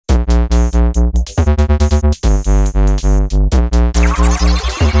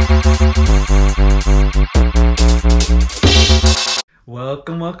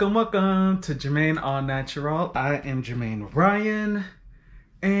Welcome to Jermaine All Natural. I am Jermaine Ryan,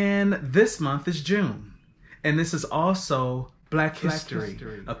 and this month is June. And this is also Black History,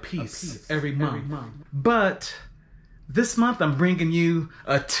 a piece every month. But this month I'm bringing you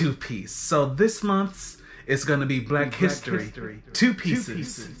a two-piece. So this month's is going to be Black History, two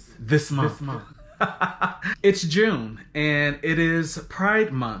pieces this month. It's June, and it is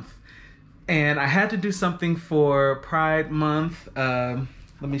Pride Month. And I had to do something for Pride Month.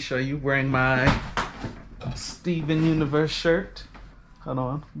 Let me show you, wearing my Steven Universe shirt. Hold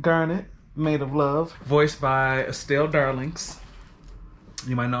on. Garnet, Made of Love. Voiced by Estelle Darlings.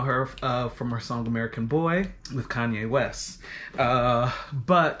 You might know her from her song American Boy with Kanye West.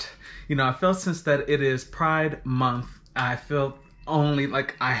 But, you know, I felt since that it is Pride Month, I felt only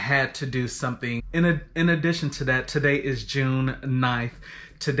like I had to do something. In addition to that, today is June 9th.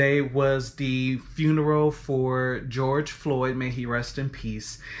 Today was the funeral for George Floyd, may he rest in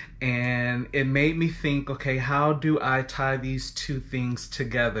peace. And it made me think, okay, how do I tie these two things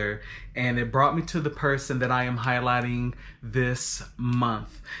together? And it brought me to the person that I am highlighting this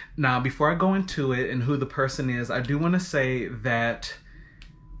month. Now, before I go into it and who the person is, I do want to say that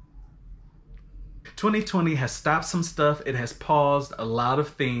 2020 has stopped some stuff. It has paused a lot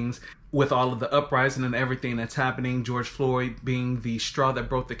of things. With all of the uprising and everything that's happening, George Floyd being the straw that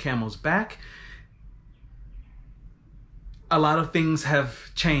broke the camel's back, a lot of things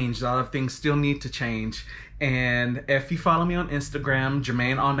have changed. A lot of things still need to change. And if you follow me on Instagram,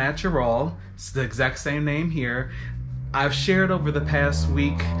 Jermaine All Natural, it's the exact same name here. I've shared over the past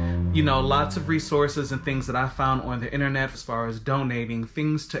week, you know, lots of resources and things that I found on the internet as far as donating,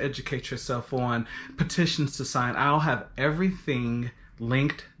 things to educate yourself on, petitions to sign. I'll have everything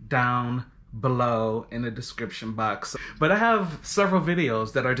linked down below in the description box. But I have several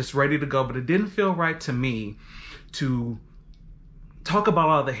videos that are just ready to go, but it didn't feel right to me to talk about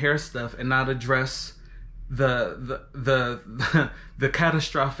all the hair stuff and not address the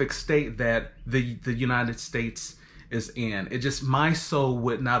catastrophic state that the United States is in. It just, my soul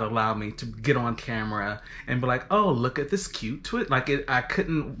would not allow me to get on camera and be like, oh, look at this cute twit. Like I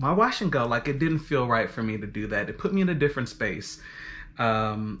couldn't, my wash and go, like it didn't feel right for me to do that. It put me in a different space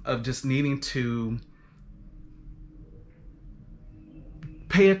of just needing to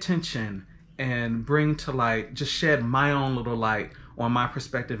pay attention and bring to light, just shed my own little light on my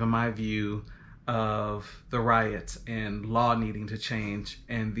perspective and my view of the riots and law needing to change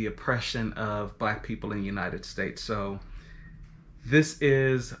and the oppression of Black people in the United States. So this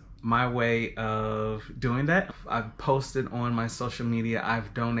is my way of doing that. I've posted on my social media,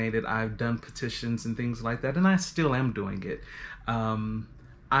 I've donated, I've done petitions and things like that, and I still am doing it.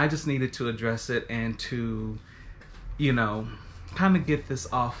 I just needed to address it and to, you know, kind of get this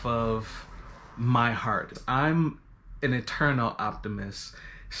off of my heart. I'm an eternal optimist,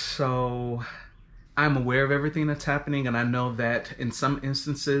 so I'm aware of everything that's happening, and I know that in some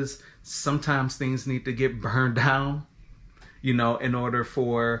instances, sometimes things need to get burned down, you know, in order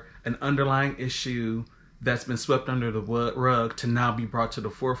for an underlying issue that's been swept under the rug to now be brought to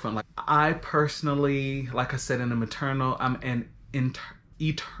the forefront. Like I personally, like I said, I'm an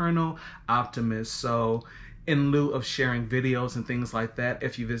eternal optimist. So in lieu of sharing videos and things like that,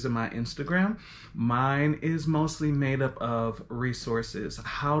 if you visit my Instagram, mine is mostly made up of resources.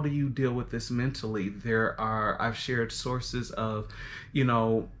 How do you deal with this mentally? I've shared sources of, you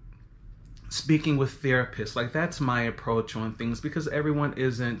know, speaking with therapists. Like that's my approach on things, because everyone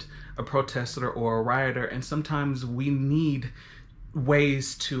isn't a protester or a rioter, and sometimes we need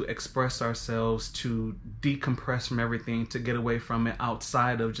ways to express ourselves, to decompress from everything, to get away from it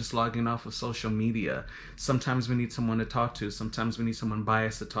outside of just logging off of social media. Sometimes we need someone to talk to. Sometimes we need someone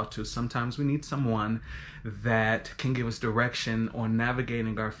biased to talk to. Sometimes we need someone that can give us direction on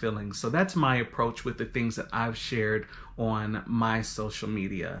navigating our feelings. So that's my approach with the things that I've shared on my social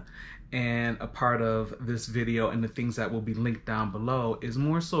media. And a part of this video and the things that will be linked down below is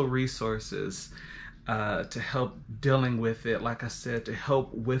more so resources to help dealing with it, like I said, to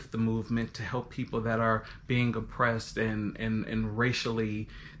help with the movement, to help people that are being oppressed and racially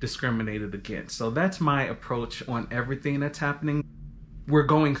discriminated against. So that's my approach on everything that's happening. We're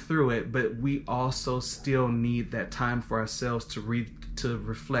going through it, but we also still need that time for ourselves to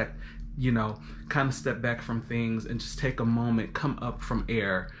reflect, you know, kind of step back from things and just take a moment, come up from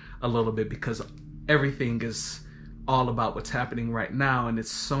air a little bit, because everything is all about what's happening right now, and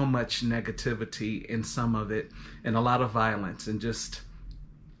it's so much negativity in some of it and a lot of violence, and just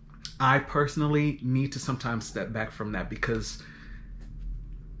I personally need to sometimes step back from that because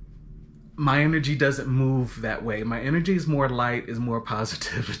my energy doesn't move that way. My energy is more light, is more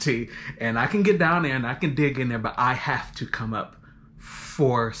positivity, and I can get down there and I can dig in there, but I have to come up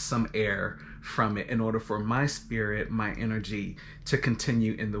for some air from it in order for my spirit, my energy to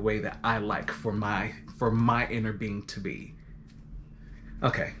continue in the way that I like for my inner being to be.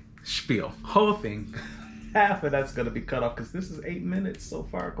 Okay, spiel, whole thing. Half of that's gonna be cut off because this is 8 minutes so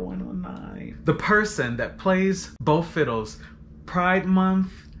far, going on 9. The person that plays both fiddles, Pride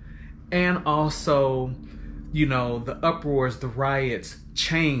Month, and also, you know, the uproars, the riots,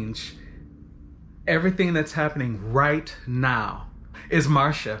 change, everything that's happening right now is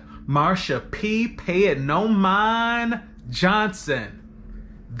Marsha P, pay it no mind, Johnson.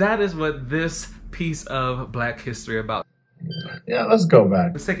 That is what this piece of Black history about. Yeah, let's go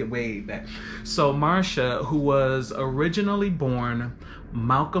back. Let's take it way back. So Marsha, who was originally born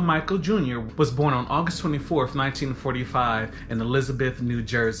Malcolm Michael Jr., was born on August 24th, 1945 in Elizabeth, New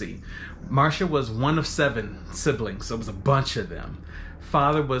Jersey. Marsha was one of 7 siblings, so it was a bunch of them.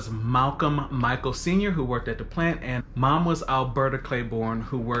 Father was Malcolm Michael Sr., who worked at the plant, and mom was Alberta Claiborne,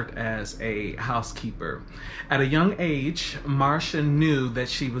 who worked as a housekeeper. At a young age, Marsha knew that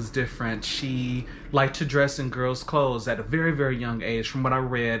she was different. She liked to dress in girls' clothes at a very, very young age. From what I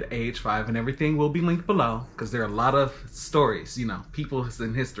read, age 5, and everything will be linked below, because there are a lot of stories, you know, people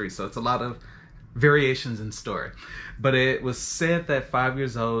in history, so it's a lot of variations in story. But it was said that 5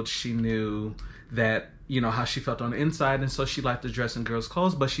 years old, she knew that, you know, how she felt on the inside, and so she liked to dress in girls'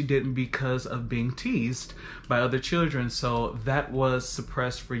 clothes, but she didn't because of being teased by other children, so that was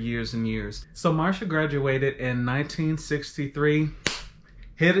suppressed for years and years. So Marsha graduated in 1963,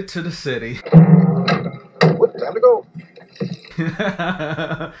 headed to the city. What, time to go?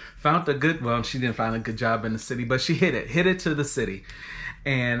 Found a good, well, she didn't find a good job in the city, but she hit it to the city.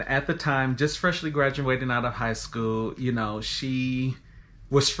 And at the time, just freshly graduating out of high school, you know, she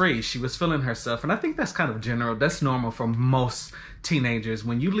was free. She was feeling herself. And I think that's kind of general. That's normal for most teenagers.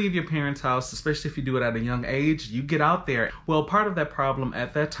 When you leave your parents' house, especially if you do it at a young age, you get out there. Well, part of that problem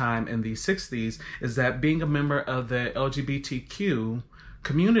at that time in the 60s is that being a member of the LGBTQ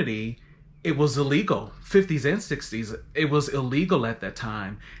community, it was illegal. 50s and 60s, it was illegal at that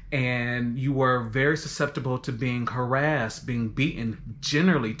time. And you were very susceptible to being harassed, being beaten,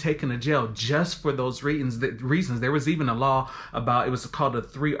 generally taken to jail just for those reasons. There was even a law about, it was called a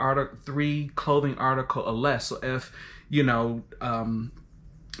 3 clothing article or less. So if, you know,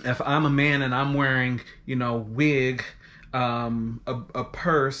 if I'm a man and I'm wearing, you know, wig, a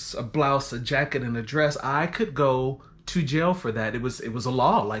purse, a blouse, a jacket, and a dress, I could go to jail for that. It was a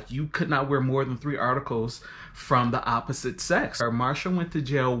law. Like, you could not wear more than 3 articles from the opposite sex. Marsha went to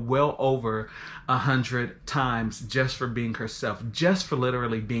jail well over 100 times just for being herself, just for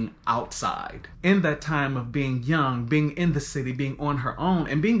literally being outside. In that time of being young, being in the city, being on her own,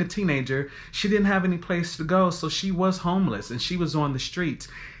 and being a teenager, she didn't have any place to go, so she was homeless and she was on the streets.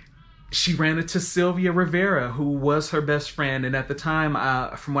 She ran into Sylvia Rivera, who was her best friend. And at the time,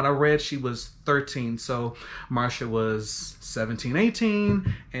 from what I read, she was 13. So Marsha was 17,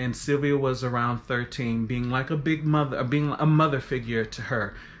 18, and Sylvia was around 13, being like a big mother, being a mother figure to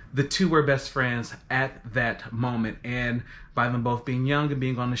her. The two were best friends at that moment. And by them both being young and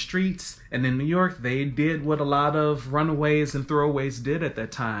being on the streets and in New York, they did what a lot of runaways and throwaways did at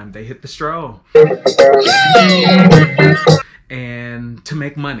that time. They hit the stroll. And to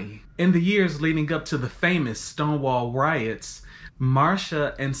make money. In the years leading up to the famous Stonewall riots,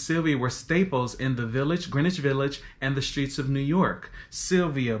 Marsha and Sylvia were staples in the Village, Greenwich Village, and the streets of New York.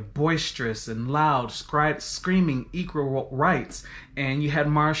 Sylvia, boisterous and loud, screaming equal rights. And you had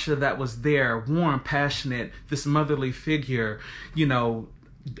Marsha that was there, warm, passionate, this motherly figure, you know,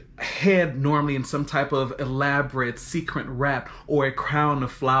 head normally in some type of elaborate sequin wrap or a crown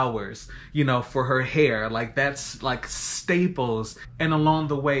of flowers, you know, for her hair. Like, that's like staples. And along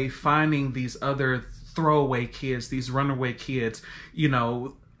the way, finding these other throwaway kids, these runaway kids, you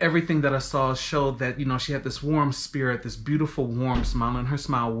know, everything that I saw showed that, you know, she had this warm spirit, this beautiful warm smile, and her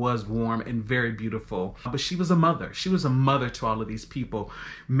smile was warm and very beautiful. But she was a mother. She was a mother to all of these people,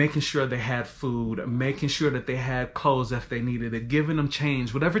 making sure they had food, making sure that they had clothes if they needed it, giving them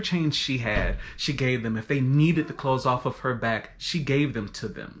change. Whatever change she had, she gave them. If they needed the clothes off of her back, she gave them to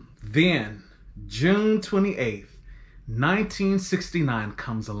them. Then, June 28th, 1969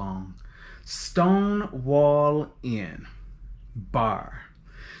 comes along. Stonewall Inn Bar.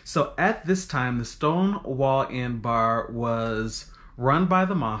 So at this time, the Stonewall Inn Bar was run by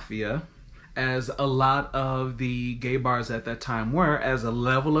the mafia, as a lot of the gay bars at that time were, as a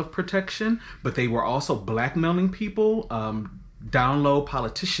level of protection, but they were also blackmailing people, down low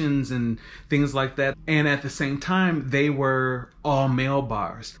politicians and things like that. And at the same time, they were all male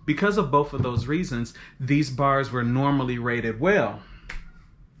bars. Because of both of those reasons, these bars were normally rated well.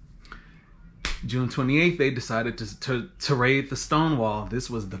 June 28th, they decided to raid the Stonewall. This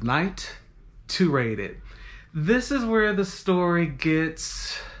was the night to raid it. This is where the story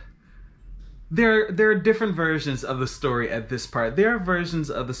gets... There are different versions of the story at this part. There are versions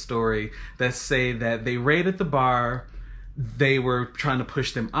of the story that say that they raided the bar, they were trying to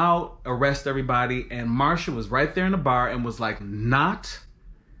push them out, arrest everybody, and Marsha was right there in the bar and was like, not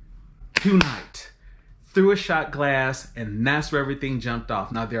tonight. Threw a shot glass, and that's where everything jumped off.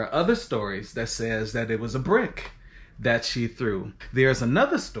 Now, there are other stories that says that it was a brick that she threw. There's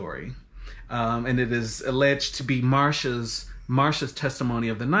another story, and it is alleged to be Marsha's testimony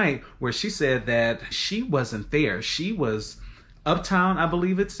of the night, where she said that she wasn't there. She was uptown, I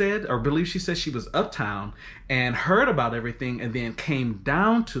believe it said, or believe she said she was uptown and heard about everything and then came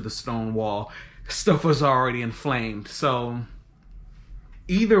down to the Stonewall. Stuff was already inflamed. So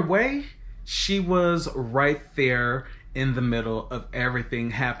either way, she was right there in the middle of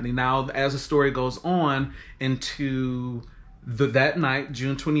everything happening. Now, as the story goes on into that night,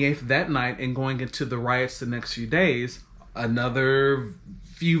 June 28th, that night, and going into the riots the next few days, another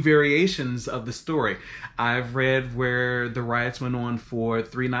few variations of the story. I've read where the riots went on for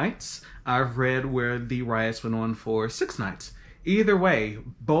 3 nights. I've read where the riots went on for 6 nights. Either way,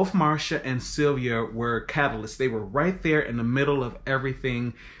 both Marsha and Sylvia were catalysts. They were right there in the middle of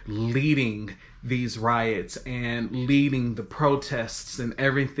everything, leading these riots and leading the protests and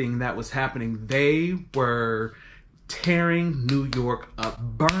everything that was happening. They were tearing New York up.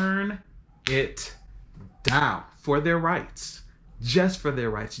 Burn it down for their rights, just for their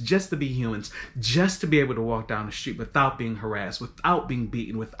rights, just to be humans, just to be able to walk down the street without being harassed, without being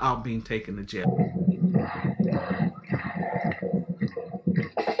beaten, without being taken to jail.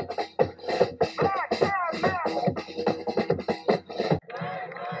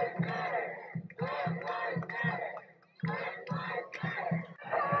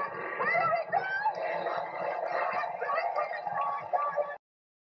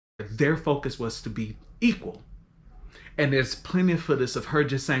 Their focus was to be equal. And there's plenty of footage of her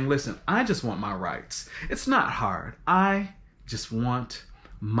just saying, listen, I just want my rights. It's not hard. I just want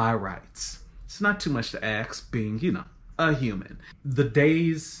my rights. It's not too much to ask, being, a human. The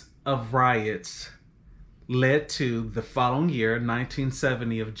days of riots led to the following year,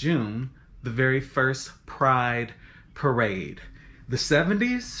 1970 of June, the very first Pride Parade. The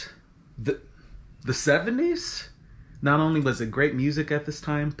 70s, not only was it great music at this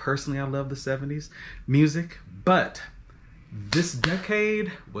time, personally I love the 70s music, but this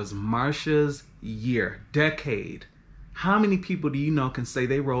decade was Marsha's year. Decade. How many people do you know can say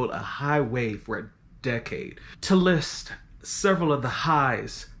they rode a high wave for a decade? To list several of the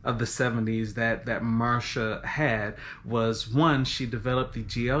highs of the 70s that Marsha had was, one, she developed the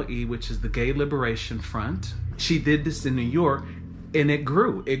GLE, which is the Gay Liberation Front. She did this in New York, and it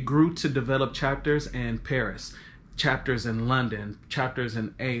grew. It grew to develop chapters in Paris, chapters in London, chapters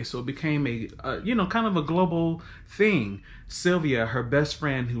in A. So it became a, kind of a global thing. Sylvia, her best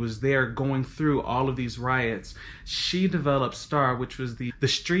friend who was there going through all of these riots, she developed STAR, which was the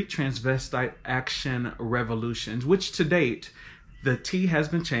Street Transvestite Action Revolution, which to date, the T has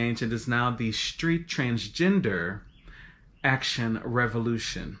been changed and is now the Street Transgender Action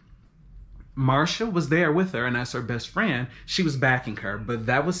Revolution. Marsha was there with her, and as her best friend, she was backing her, but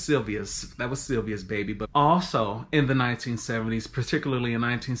that was Sylvia's baby. But also in the 1970s, particularly in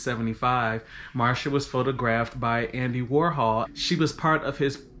 1975, Marsha was photographed by Andy Warhol. She was part of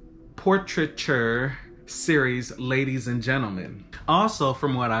his portraiture series, Ladies and Gentlemen. Also,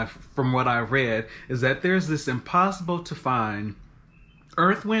 from what I read, is that there's this impossible to find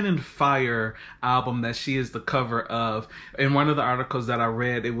Earth, Wind, and Fire album that she is the cover of. In one of the articles that I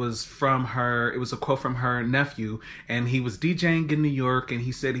read, it was a quote from her nephew, and he was DJing in New York, and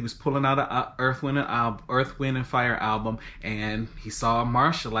he said he was pulling out a Earth, Wind, and Fire album, and he saw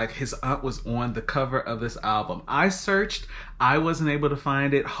Marsha, like his aunt was on the cover of this album. I searched, I wasn't able to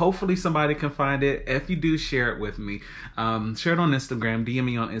find it. Hopefully somebody can find it. If you do, share it with me. Share it on Instagram, DM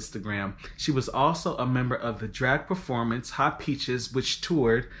me on Instagram. She was also a member of the drag performance Hot Peaches, which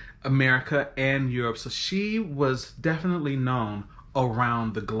toured America and Europe. So she was definitely known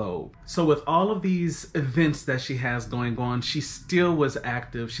around the globe. So with all of these events that she has going on, she still was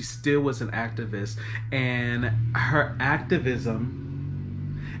active. She still was an activist, and her activism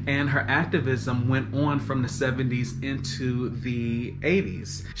went on from the 70s into the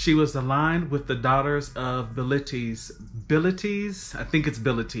 80s. She was aligned with the Daughters of Bilities, I think it's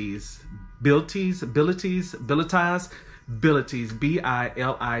Bilities, Bilities,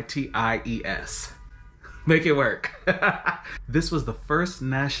 Make it work. This was the first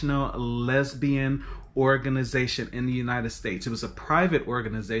national lesbian organization in the United States. It was a private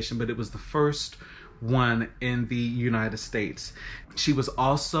organization, but it was the first one in the United States. She was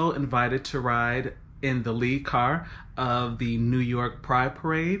also invited to ride in the lead car of the New York Pride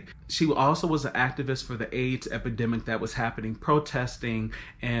Parade. She also was an activist for the AIDS epidemic that was happening, protesting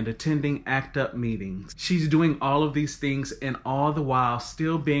and attending ACT UP meetings. She's doing all of these things, and all the while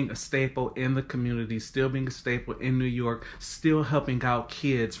still being a staple in the community, still being a staple in New York, still helping out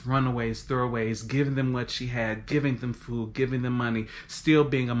kids, runaways, throwaways, giving them what she had, giving them food, giving them money, still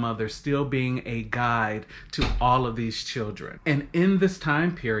being a mother, still being a guide to all of these children. And in this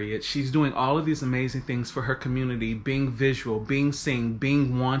time period, she's doing all of these amazing things for her community, being visual, being seen,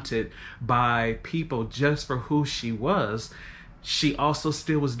 being wanted by people just for who she was. She also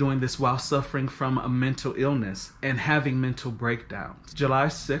still was doing this while suffering from a mental illness and having mental breakdowns. July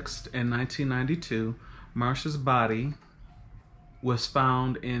 6th in 1992, Marsha's body was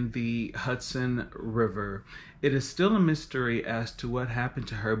found in the Hudson River. It is still a mystery as to what happened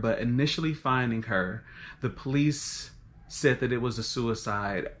to her, but initially finding her, the police said that it was a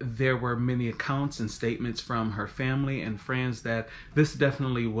suicide. There were many accounts and statements from her family and friends that this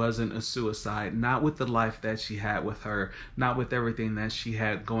definitely wasn't a suicide, not with the life that she had with her, not with everything that she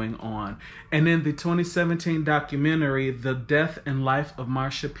had going on. And in the 2017 documentary, The Death and Life of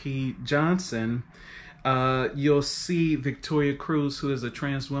Marsha P. Johnson, you'll see Victoria Cruz, who is a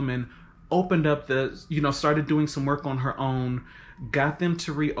trans woman, opened up started doing some work on her own, got them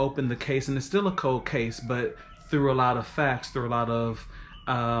to reopen the case, and it's still a cold case, but through a lot of facts, through a lot of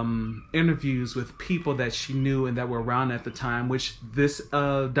interviews with people that she knew and that were around at the time, which this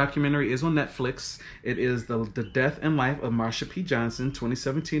documentary is on Netflix. It is the Death and Life of Marsha P. Johnson,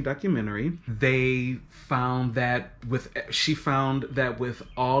 2017 documentary. They found that she found that with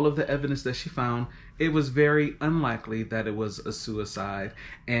all of the evidence that she found, it was very unlikely that it was a suicide.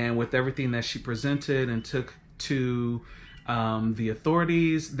 And with everything that she presented and took to the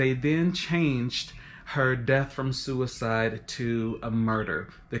authorities, they then changed her death from suicide to a murder.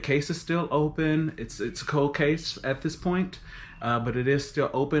 The case is still open. It's a cold case at this point, but it is still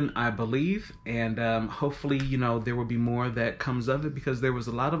open, I believe. And hopefully, there will be more that comes of it, because there was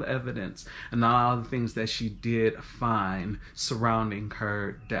a lot of evidence and a lot of things that she did find surrounding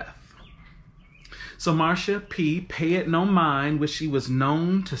her death. So Marsha P. pay it no mind, which she was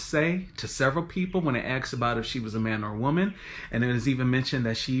known to say to several people when they asked about if she was a man or a woman. And it was even mentioned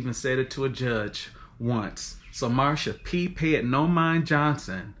that she even said it to a judge once. So Marsha P. pay it no mind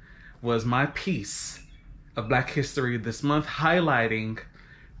Johnson was my piece of Black History this month, highlighting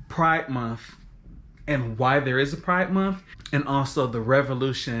Pride Month and why there is a Pride Month, and also the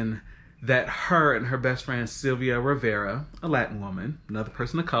revolution that her and her best friend Sylvia Rivera, a Latin woman, another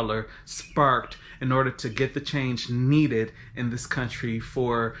person of color, sparked in order to get the change needed in this country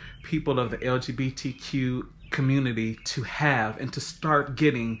for people of the LGBTQ community to have and to start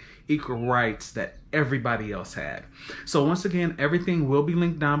getting equal rights that everybody else had. So once again, everything will be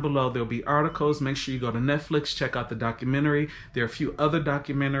linked down below. There'll be articles. Make sure you go to Netflix, check out the documentary. There are a few other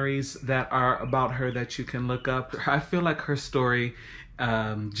documentaries that are about her that you can look up. I feel like her story,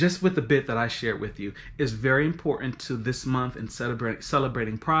 just with the bit that I shared with you, is very important to this month in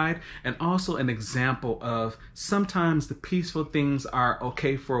celebrating Pride, and also an example of sometimes the peaceful things are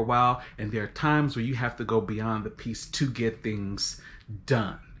okay for a while, and there are times where you have to go beyond the peace to get things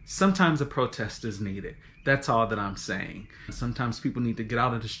done. Sometimes a protest is needed. That's all that I'm saying. Sometimes people need to get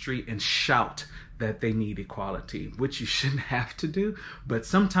out of the street and shout that they need equality, which you shouldn't have to do, but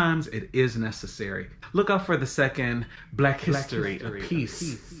sometimes it is necessary. Look out for the second Black History, a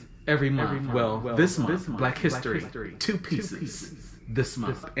piece every month. Well, this month, Black History, 2 pieces this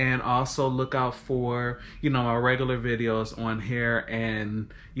month. And also look out for, our regular videos on hair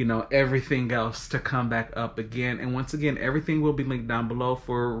and, everything else to come back up again. And once again, everything will be linked down below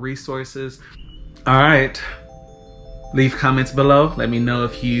for resources. All right. Leave comments below. Let me know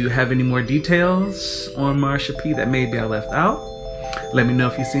if you have any more details on Marsha P that maybe I left out. Let me know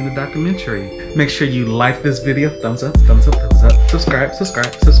if you've seen the documentary. Make sure you like this video. Thumbs up, thumbs up, thumbs up. Subscribe,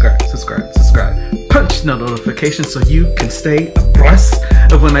 subscribe, subscribe, subscribe, subscribe. Punch the notification so you can stay abreast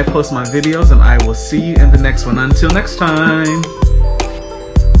of when I post my videos, and I will see you in the next one. Until next time.